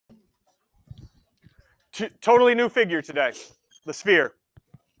Totally new figure today. The sphere.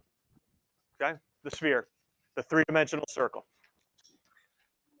 Okay? The sphere. The three-dimensional circle.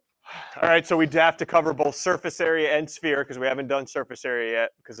 All right, so we'd have to cover both surface area and sphere because we haven't done surface area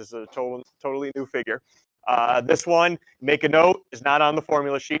yet because it's a totally new figure. This one, make a note, is not on the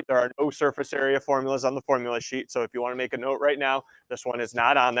formula sheet. There are no surface area formulas on the formula sheet. So if you want to make a note right now, this one is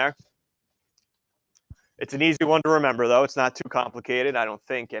not on there. It's an easy one to remember, though. It's not too complicated, I don't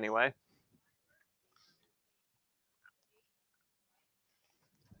think, anyway.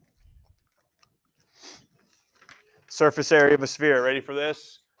 Surface area of a sphere. Ready for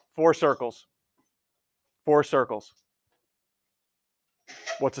this? 4 circles. 4 circles.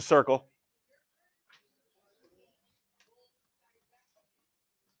 What's a circle?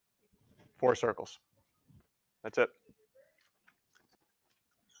 Four circles. That's it.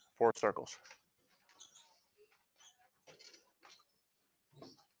 4 circles.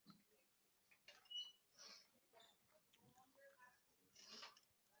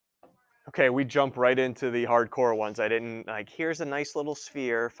 Okay, we jump right into the hardcore ones. I didn't, like, here's a nice little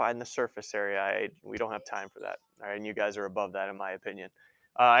sphere, find the surface area. We don't have time for that. All right, and you guys are above that in my opinion.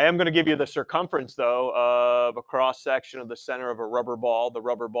 I am going to give you the circumference, though, of a cross-section of the center of a rubber ball. The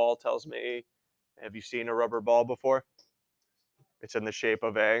rubber ball tells me, have you seen a rubber ball before? It's in the shape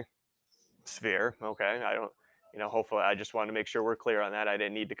of a sphere. Okay, I don't, hopefully I just wanted to make sure we're clear on that. I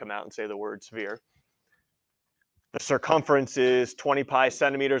didn't need to come out and say the word sphere. The circumference is 20 pi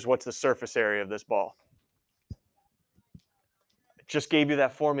centimeters. What's the surface area of this ball? It just gave you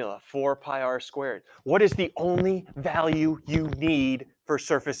that formula, 4 pi r squared. What is the only value you need for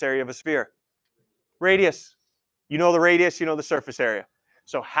surface area of a sphere? Radius. You know the radius, you know the surface area.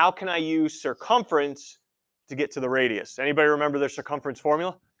 So how can I use circumference to get to the radius? Anybody remember their circumference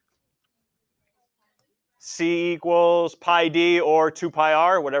formula? C equals pi d or 2 pi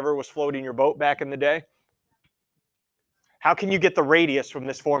r, whatever was floating your boat back in the day. How can you get the radius from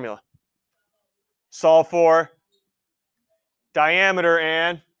this formula? Solve for diameter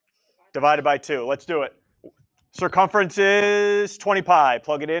and divided by 2. Let's do it. Circumference is 20 pi.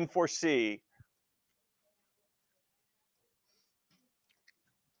 Plug it in for C.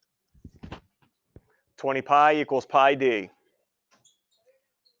 (20 pi equals pi d).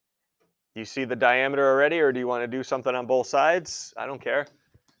 You see the diameter already, or do you want to do something on both sides? I don't care.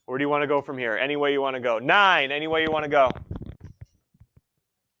 Where do you want to go from here? Any way you want to go. 9, any way you want to go.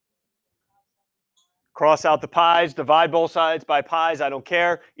 Cross out the pi's, divide both sides by pi's, I don't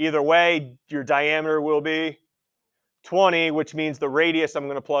care. Either way, your diameter will be 20, which means the radius I'm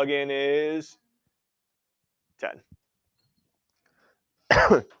going to plug in is 10.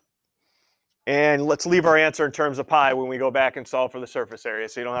 And let's leave our answer in terms of pi when we go back and solve for the surface area,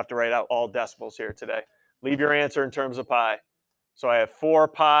 so you don't have to write out all decimals here today. Leave your answer in terms of pi. So I have 4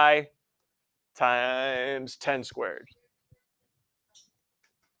 pi times 10 squared.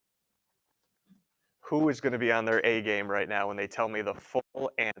 Who is going to be on their A game right now when they tell me the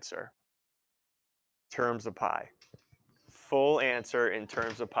full answer in terms of pi? Full answer in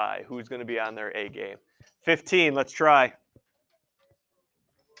terms of pi. Who's going to be on their A game? 15, let's try.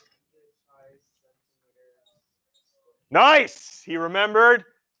 Nice! He remembered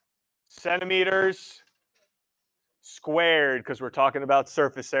centimeters squared because we're talking about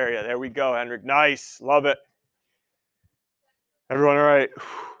surface area. There we go, Henrik. Nice. Love it. Everyone all right?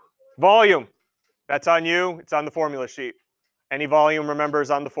 Volume. That's on you. It's on the formula sheet. Any volume, remember,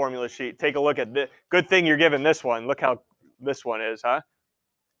 is on the formula sheet. Take a look at this. Good thing you're given this one. Look how this one is, huh?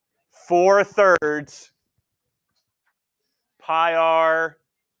 4/3 pi r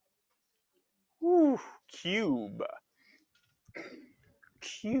cube.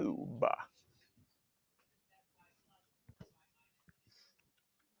 Cube.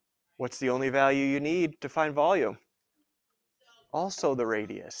 What's the only value you need to find volume? Also the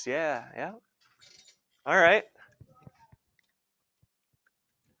radius. Yeah. All right.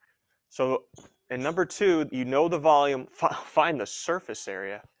 So in number 2, you know the volume. Find the surface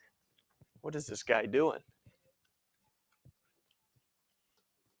area. What is this guy doing?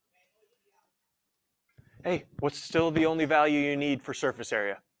 Hey, what's still the only value you need for surface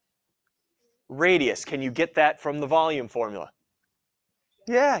area? Radius. Can you get that from the volume formula?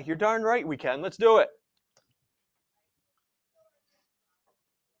 Yeah, you're darn right we can. Let's do it.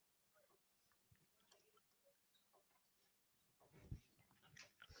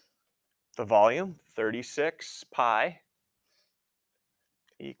 The volume, 36 pi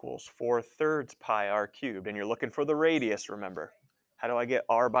equals 4/3 pi r cubed. And you're looking for the radius, remember. How do I get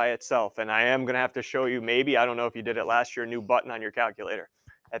r by itself? And I am going to have to show you, maybe, I don't know if you did it last year, a new button on your calculator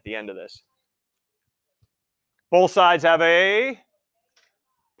at the end of this. Both sides have a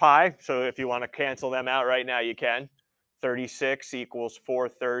pi. So if you want to cancel them out right now, you can. 36 equals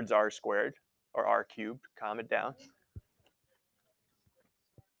 4/3 r squared, or r cubed. Calm it down.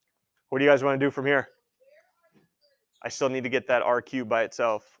 What do you guys want to do from here? I still need to get that r cubed by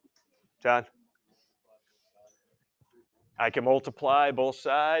itself. John? I can multiply both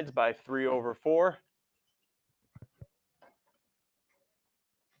sides by 3/4.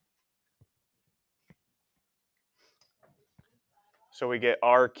 So we get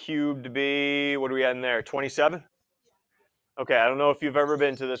r cubed to be, what are we at in there, 27? Okay, I don't know if you've ever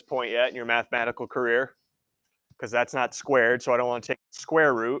been to this point yet in your mathematical career, because that's not squared, so I don't want to take the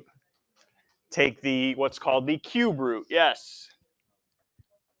square root. Take the, what's called the cube root, yes.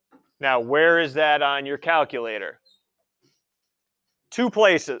 Now, where is that on your calculator? 2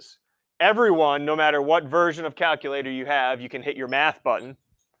 places. Everyone, no matter what version of calculator you have, you can hit your math button,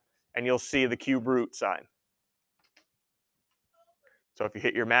 and you'll see the cube root sign. So if you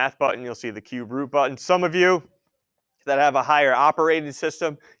hit your math button, you'll see the cube root button. Some of you that have a higher operating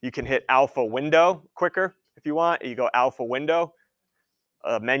system, you can hit alpha window quicker if you want. You go alpha window,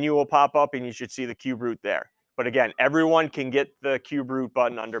 a menu will pop up and you should see the cube root there. But again, everyone can get the cube root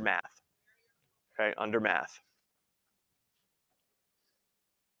button under math. Okay, under math.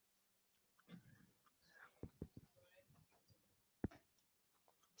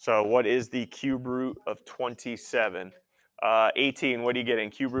 So what is the cube root of 27? 18, what are you getting?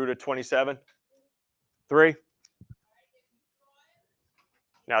 Cube root of 27? 3?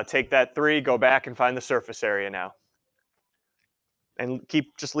 Now take that 3, go back and find the surface area now. And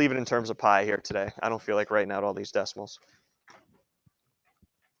just leave it in terms of pi here today. I don't feel like writing out all these decimals.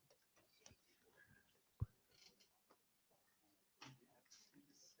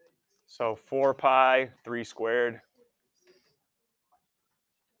 So 4 pi, 3 squared.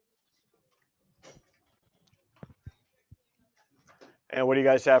 And what do you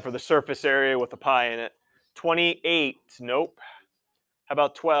guys have for the surface area with the pi in it? 28, nope. How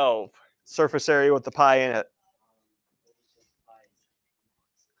about 12? Surface area with the pi in it.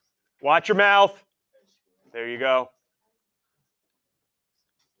 Watch your mouth. There you go.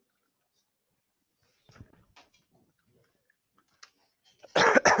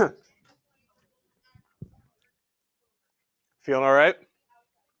 Feeling all right?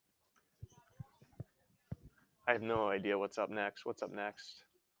 I have no idea what's up next. What's up next?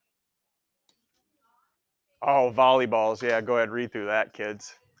 Oh, volleyballs. Yeah, go ahead, read through that,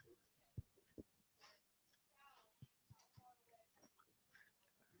 kids.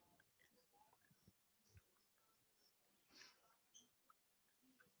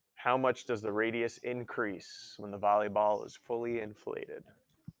 How much does the radius increase when the volleyball is fully inflated?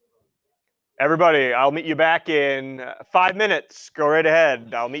 Everybody, I'll meet you back in 5 minutes. Go right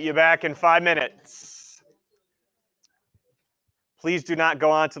ahead. I'll meet you back in 5 minutes. Please do not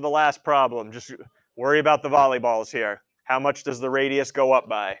go on to the last problem. Just worry about the volleyballs here. How much does the radius go up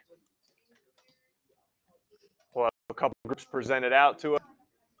by? We'll have a couple groups presented out to us.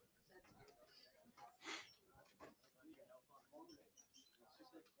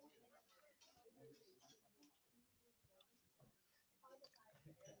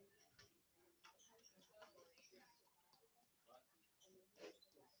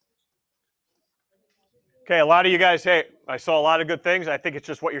 Okay, a lot of you guys, hey, I saw a lot of good things. I think it's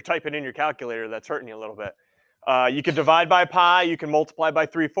just what you're typing in your calculator that's hurting you a little bit. You can divide by pi. You can multiply by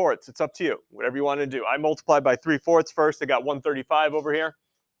 3/4. It's up to you, whatever you want to do. I multiplied by 3/4 first. I got 135 over here.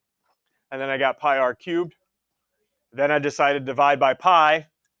 And then I got pi r cubed. Then I decided to divide by pi.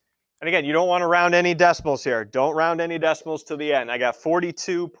 And again, you don't want to round any decimals here. Don't round any decimals to the end. I got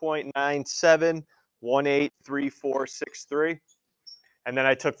 42.97183463. And then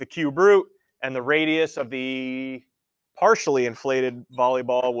I took the cube root, and the radius of the partially inflated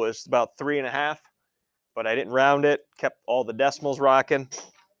volleyball was about 3.5. But I didn't round it, kept all the decimals rocking.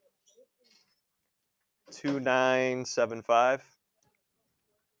 2975.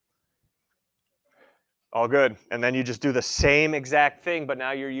 All good. And then you just do the same exact thing, but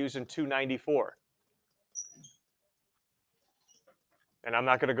now you're using 294. And I'm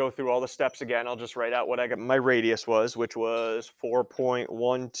not going to go through all the steps again. I'll just write out what I got my radius was, which was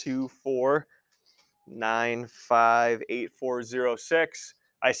 4.124958406.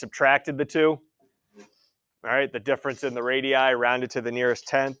 I subtracted the 2. All right, the difference in the radii rounded to the nearest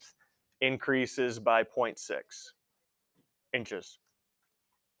tenth increases by 0.6 inches.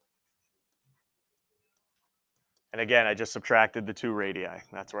 And again, I just subtracted the 2 radii.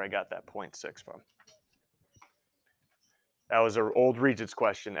 That's where I got that 0.6 from. That was an old Regents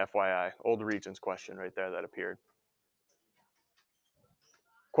question, FYI. Old Regents question right there that appeared.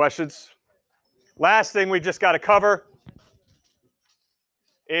 Questions? Last thing we just got to cover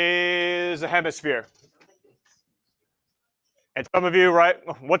is a hemisphere. And some of you, right,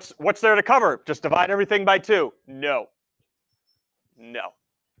 what's there to cover? Just divide everything by 2. No. No.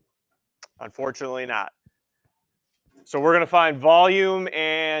 Unfortunately not. So we're going to find volume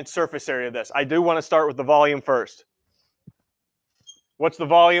and surface area of this. I do want to start with the volume first. What's the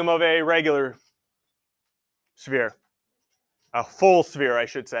volume of a regular sphere? A full sphere, I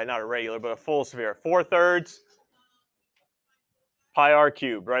should say, not a regular, but a full sphere. 4/3 pi r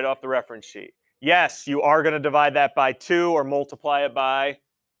cubed, right off the reference sheet. Yes, you are going to divide that by 2 or multiply it by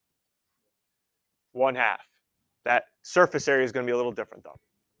 1/2. That surface area is going to be a little different, though.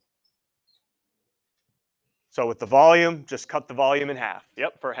 So with the volume, just cut the volume in half.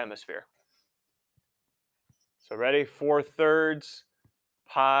 Yep, for a hemisphere. So ready? 4/3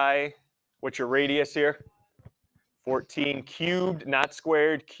 pi. What's your radius here? 14 cubed, not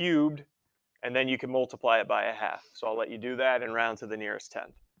squared, cubed. And then you can multiply it by 1/2. So I'll let you do that and round to the nearest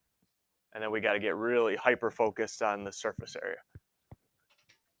 10th. And then we got to get really hyper-focused on the surface area.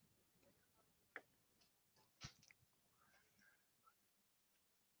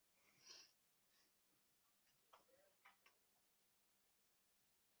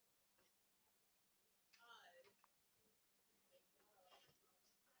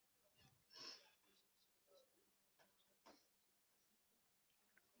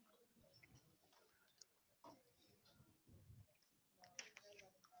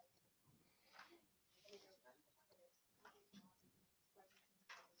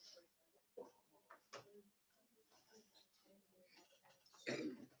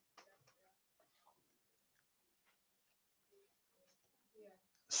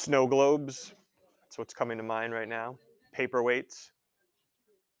 Snow globes, that's what's coming to mind right now. Paperweights.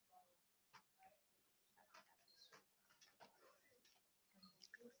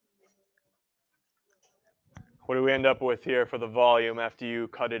 What do we end up with here for the volume after you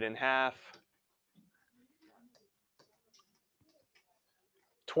cut it in half?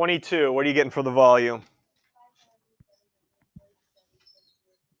 22. What are you getting for the volume?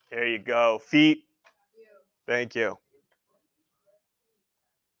 There you go. Feet. Thank you.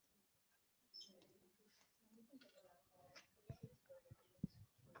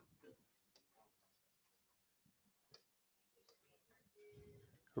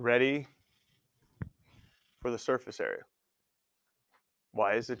 Ready for the surface area.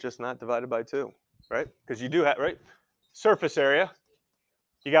 Why is it just not divided by 2? Right? Because you do have, right? Surface area.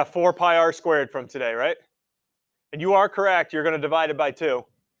 You got 4 pi r squared from today, right? And you are correct. You're going to divide it by 2.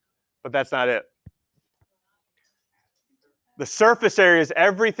 But that's not it. The surface area is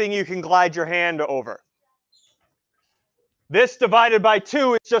everything you can glide your hand over. This divided by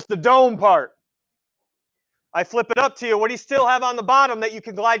 2 is just the dome part. I flip it up to you. What do you still have on the bottom that you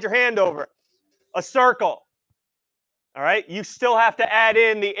can glide your hand over? A circle. All right? You still have to add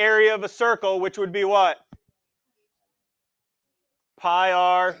in the area of a circle, which would be what? Pi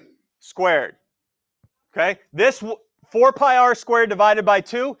r squared. Okay? This 4 pi r squared divided by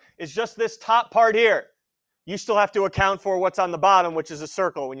 2 is just this top part here. You still have to account for what's on the bottom, which is a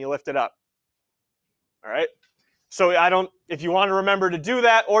circle when you lift it up. All right? So if you want to remember to do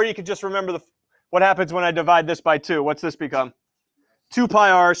that, or you could just remember what happens when I divide this by 2. What's this become? 2 pi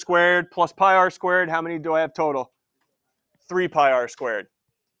r squared plus pi r squared. How many do I have total? 3 pi r squared.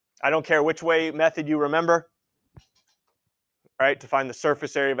 I don't care which method you remember, right, to find the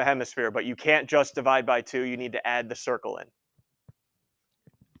surface area of a hemisphere, but you can't just divide by 2. You need to add the circle in.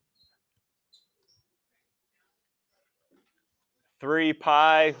 Three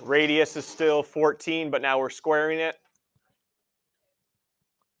pi, radius is still 14, but now we're squaring it.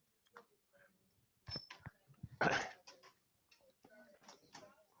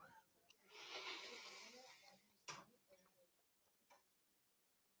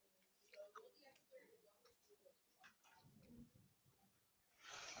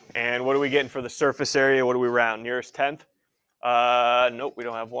 And what are we getting for the surface area? What do we round? Nearest 10th? Nope, we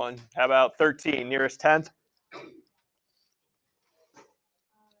don't have one. How about 13? Nearest 10th?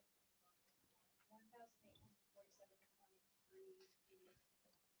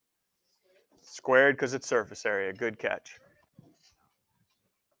 Squared because it's surface area. Good catch.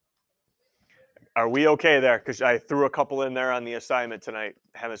 Are we okay there? Because I threw a couple in there on the assignment tonight,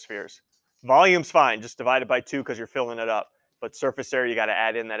 hemispheres. Volume's fine. Just divide it by 2 because you're filling it up. But surface area, you got to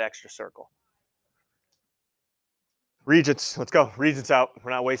add in that extra circle. Regents, let's go. Regents out. We're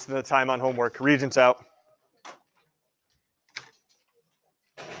not wasting the time on homework. Regents out.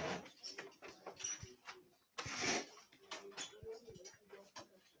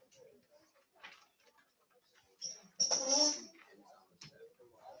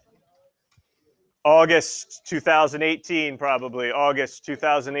 August 2018, probably. August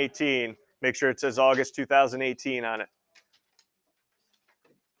 2018. Make sure it says August 2018 on it.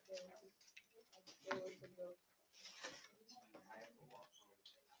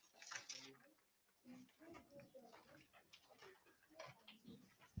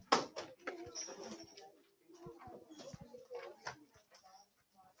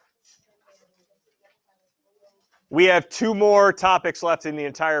 We have 2 more topics left in the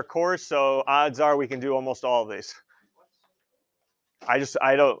entire course, so odds are we can do almost all of these.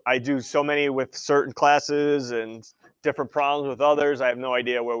 I do so many with certain classes and different problems with others. I have no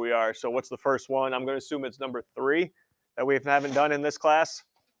idea where we are. So what's the first one? I'm going to assume it's number 3 that we haven't done in this class.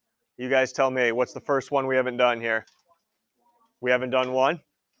 You guys tell me, what's the first one we haven't done here? We haven't done 1?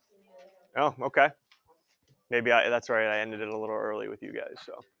 Oh, okay. Maybe that's right. I ended it a little early with you guys.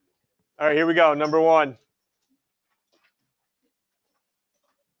 So, all right, here we go. Number 1.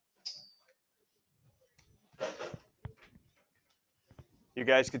 You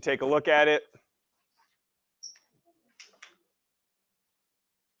guys can take a look at it.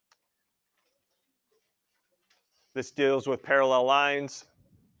 This deals with parallel lines.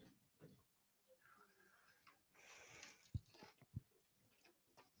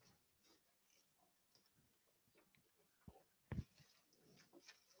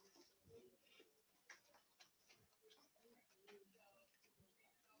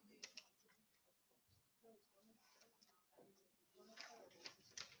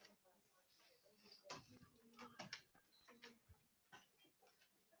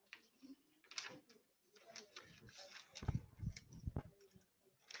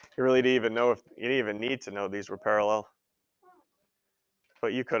 You really didn't even know if you didn't even need to know these were parallel,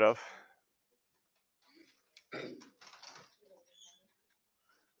 but you could have.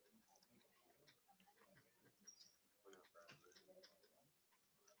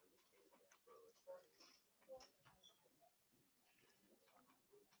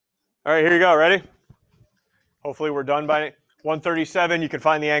 All right, here you go. Ready? Hopefully we're done by 137. You can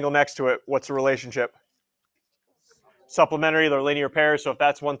find the angle next to it. What's the relationship? Supplementary, they're linear pairs. So if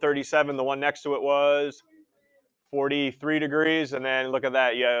that's 137, the one next to it was 43 degrees. And then look at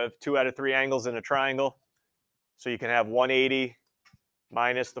that. You have 2 out of 3 angles in a triangle. So you can have 180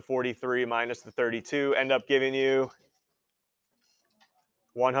 minus the 43 minus the 32. End up giving you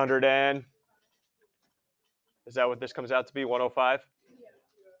 100 and, is that what this comes out to be? 105?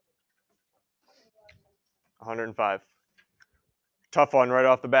 105. Tough one right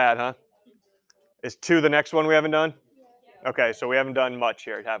off the bat, huh? Is 2 the next one we haven't done? Okay, so we haven't done much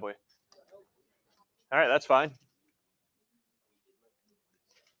here, have we? All right, that's fine.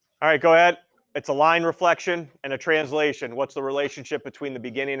 All right, go ahead. It's a line reflection and a translation. What's the relationship between the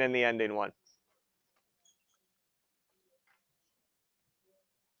beginning and the ending one?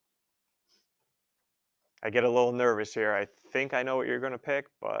 I get a little nervous here. I think I know what you're going to pick,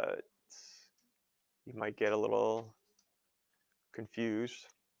 but you might get a little confused.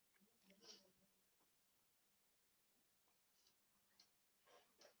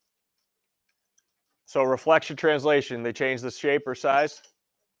 So reflection translation, they change the shape or size.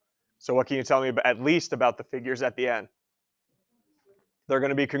 So what can you tell me at least about the figures at the end? They're going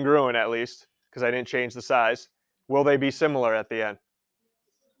to be congruent at least because I didn't change the size. Will they be similar at the end?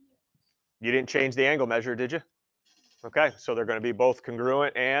 You didn't change the angle measure, did you? Okay, so they're going to be both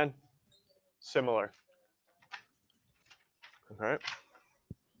congruent and similar. All right.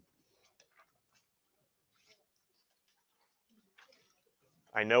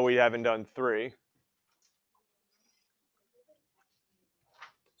 I know we haven't done 3.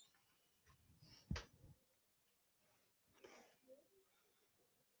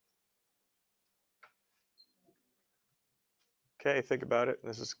 Okay, think about it.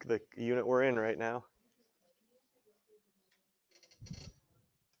 This is the unit we're in right now.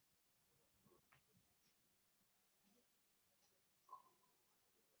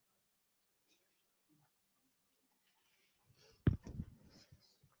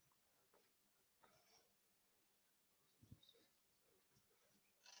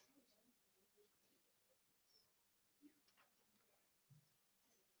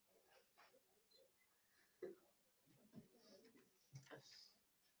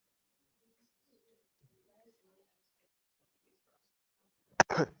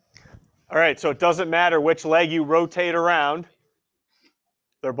 All right, so it doesn't matter which leg you rotate around.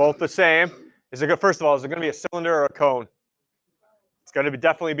 They're both the same. Is it good? First of all, is it going to be a cylinder or a cone? It's going to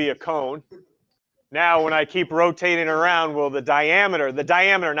definitely be a cone. Now, when I keep rotating around, will the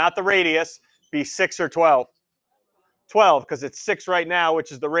diameter, not the radius, be 6 or 12? 12, because it's 6 right now,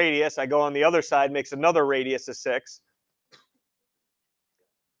 which is the radius. I go on the other side, makes another radius of 6.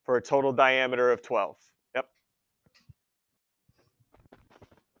 for a total diameter of 12. Yep.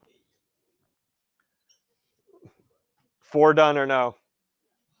 Four done or no?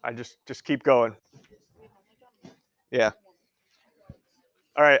 I just keep going. Yeah.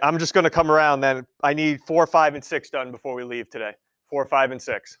 All right, I'm just going to come around then. I need 4, 5, and 6 done before we leave today. 4, 5, and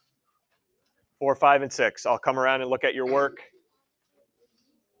 6. 4, 5, and 6. I'll come around and look at your work.